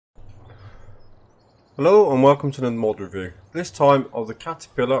Hello and welcome to the mod review, this time of the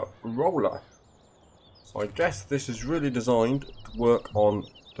Caterpillar roller. So I guess this is really designed to work on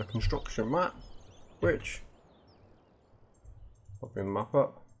the construction map, which, popping the map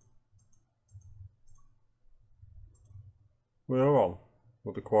up, we are on,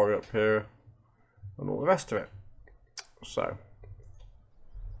 with the quarry up here and all the rest of it. So,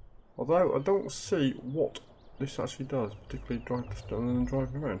 although I don't see what this actually does, particularly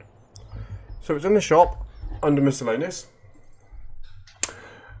driving around. So it's in the shop under miscellaneous,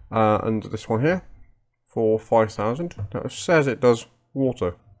 under this one here for 5,000. Now it says it does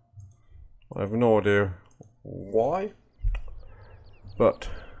water. I have no idea why, but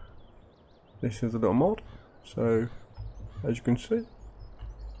this is a little mod. So as you can see,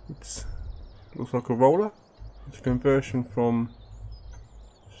 it looks like a roller. It's a conversion from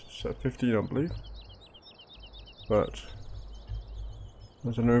set 15, I believe, but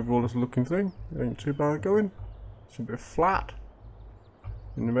as an overall little looking thing, it ain't too bad going. It's a bit flat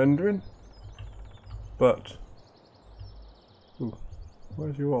in the rendering, but ooh,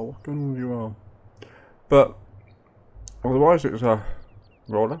 where's your arm? What's going on with your arm? But otherwise, it's a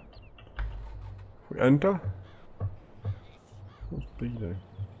roller. If we enter, what's B do?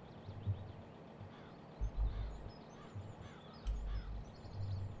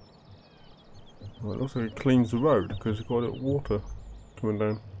 Well, it looks like it cleans the road because it's got a little water coming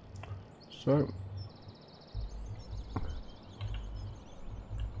down. So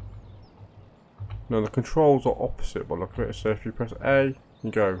now the controls are opposite by look at it. So if you press A,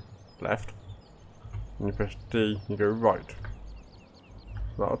 you go left, and you press D, you go right.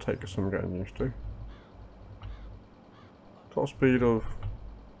 So that'll take us some getting used to. Top speed of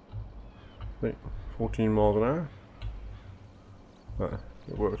I think 14 miles an hour. But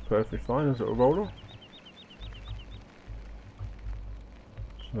it works perfectly fine as a little roller.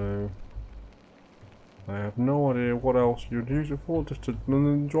 So I have no idea what else you'd use it for, just to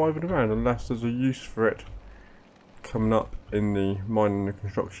drive it around, unless there's a use for it coming up in the mining and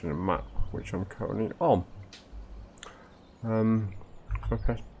construction map, which I'm currently on. So I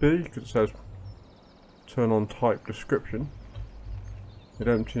press B because it says turn on type description. It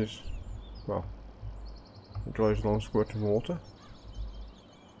empties, well, it drives along squirting water.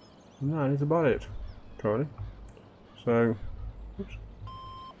 And that is about it currently. So, oops.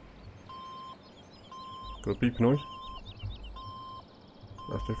 Got a beep noise.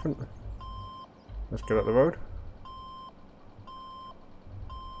 That's different. Let's get out the road.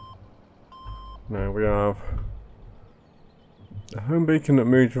 Now we have a home beacon that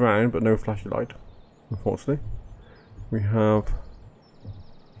moves around but no flashing light, unfortunately. We have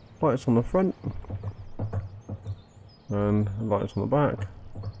lights on the front and lights on the back.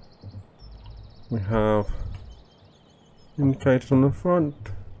 We have indicators on the front.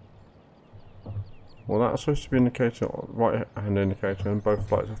 Well, that's supposed to be indicator, right hand indicator, and both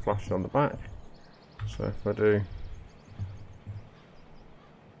lights are flashing on the back. So if I do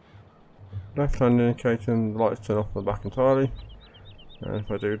left hand indicator, and the lights turn off on the back entirely. And if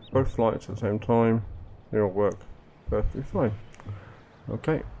I do both lights at the same time, they all work perfectly fine.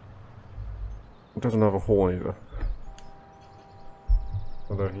 Okay. It doesn't have a horn either,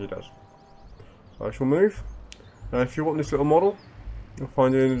 although he does. So I shall move. If you want this little model, you'll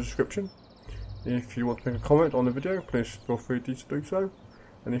find it in the description. If you want to make a comment on the video, please feel free to do so.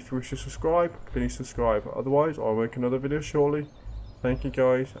 And if you wish to subscribe, please subscribe. Otherwise, I'll make another video shortly. Thank you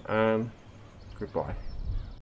guys, and goodbye.